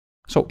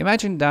So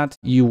imagine that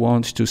you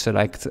want to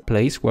select a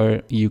place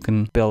where you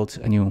can build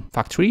a new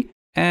factory,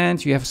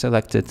 and you have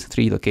selected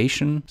 3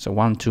 locations, so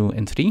 1, 2,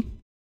 and 3.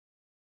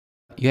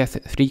 You have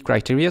 3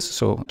 criteria,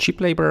 so cheap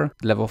labor,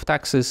 level of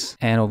taxes,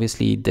 and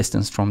obviously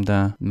distance from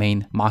the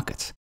main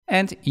markets.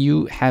 And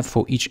you have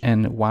for each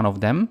and one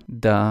of them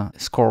the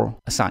score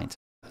assigned.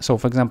 So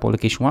for example,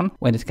 location 1,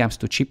 when it comes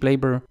to cheap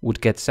labor, would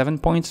get 7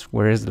 points,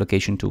 whereas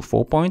location 2,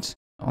 4 points.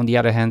 On the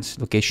other hand,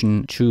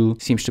 location 2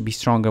 seems to be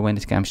stronger when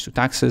it comes to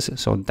taxes,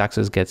 so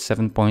taxes get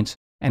 7 points.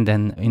 And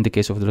then in the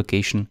case of the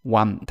location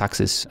 1,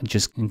 taxes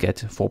just get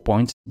 4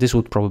 points. This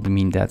would probably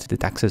mean that the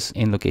taxes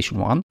in location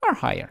 1 are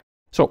higher.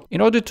 So in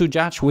order to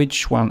judge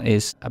which one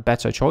is a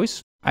better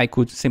choice, I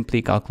could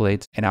simply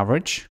calculate an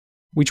average,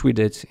 which we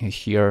did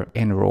here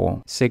in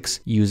row 6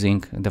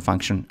 using the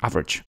function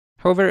average.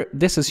 However,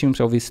 this assumes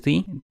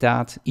obviously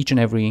that each and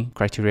every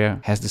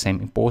criteria has the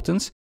same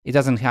importance. It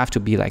doesn't have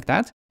to be like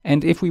that.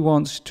 And if we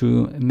want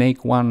to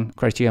make one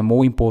criteria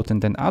more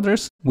important than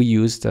others, we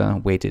use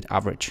the weighted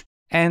average.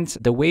 And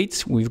the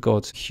weights we've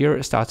got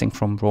here starting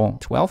from row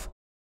 12.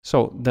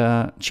 So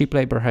the cheap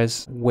labor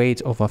has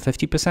weight over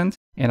 50%.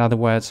 In other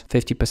words,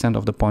 50%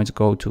 of the points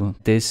go to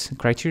this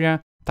criteria,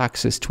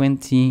 taxes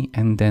 20,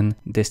 and then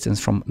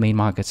distance from main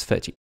markets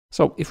 30.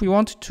 So if we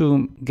want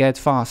to get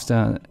fast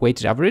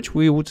weighted average,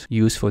 we would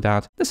use for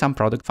that the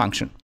Sumproduct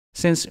function.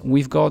 Since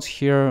we've got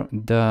here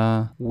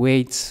the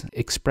weights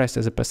expressed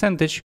as a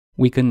percentage,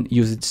 we can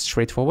use it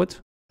straightforward.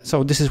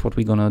 So this is what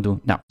we're gonna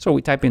do now. So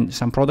we type in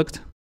Sumproduct.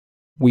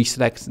 We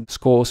select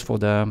scores for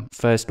the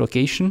first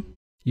location.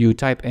 You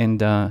type in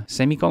the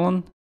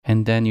semicolon,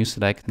 and then you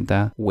select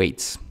the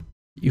weights.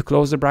 You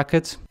close the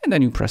bracket, and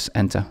then you press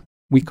enter.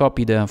 We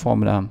copy the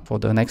formula for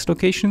the next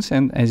locations,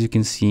 and as you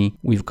can see,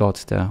 we've got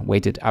the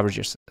weighted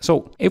averages.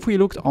 So if we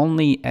looked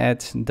only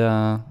at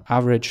the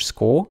average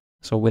score,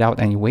 so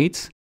without any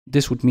weights,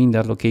 this would mean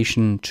that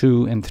location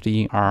 2 and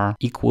 3 are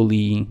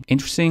equally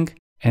interesting,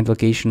 and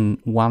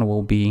location 1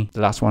 will be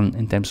the last one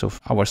in terms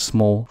of our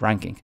small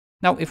ranking.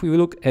 Now, if we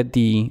look at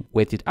the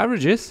weighted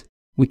averages,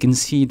 we can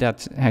see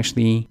that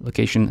actually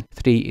location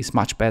 3 is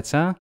much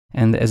better.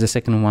 And as a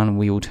second one,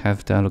 we would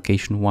have the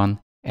location 1,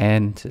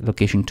 and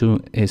location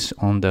 2 is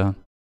on the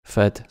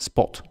 3rd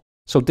spot.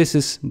 So this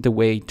is the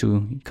way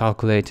to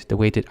calculate the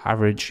weighted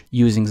average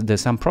using the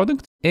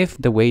Sumproduct if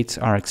the weights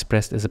are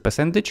expressed as a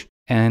percentage,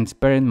 and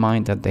bear in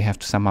mind that they have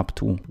to sum up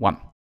to 1.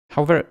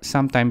 However,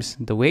 sometimes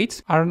the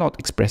weights are not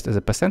expressed as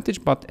a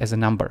percentage, but as a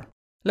number.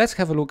 Let's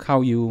have a look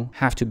how you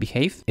have to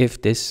behave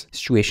if this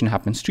situation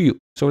happens to you.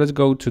 So let's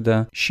go to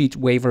the sheet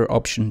waiver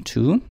option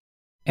 2.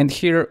 And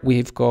here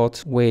we've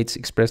got weights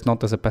expressed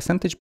not as a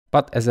percentage,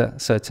 but as a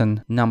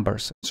certain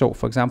numbers. So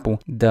for example,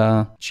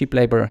 the cheap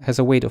labor has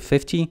a weight of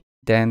 50,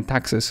 then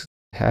taxes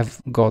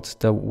have got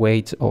the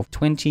weight of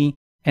 20,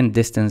 and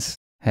distance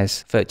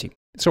has 30.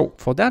 So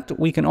for that,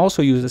 we can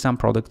also use the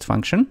Sumproduct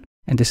function.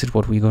 And this is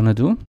what we're gonna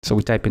do. So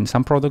we type in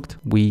Sumproduct,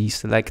 we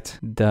select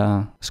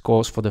the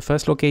scores for the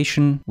first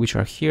location, which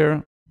are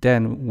here.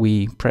 Then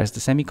we press the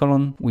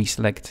semicolon, we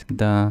select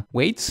the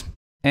weights.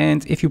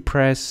 And if you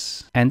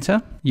press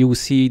enter, you will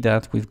see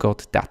that we've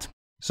got that.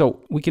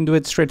 So we can do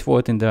it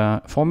straightforward in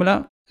the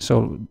formula.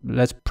 So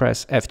let's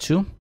press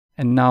F2.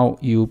 And now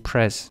you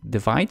press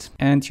divide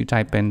and you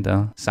type in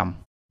the sum.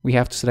 We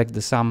have to select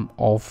the sum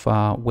of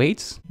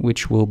weights,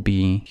 which will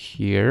be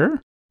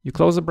here. You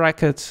close the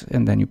bracket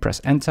and then you press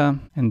enter,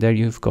 and there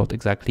you've got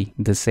exactly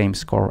the same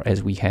score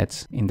as we had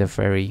in the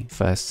very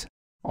first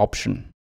option.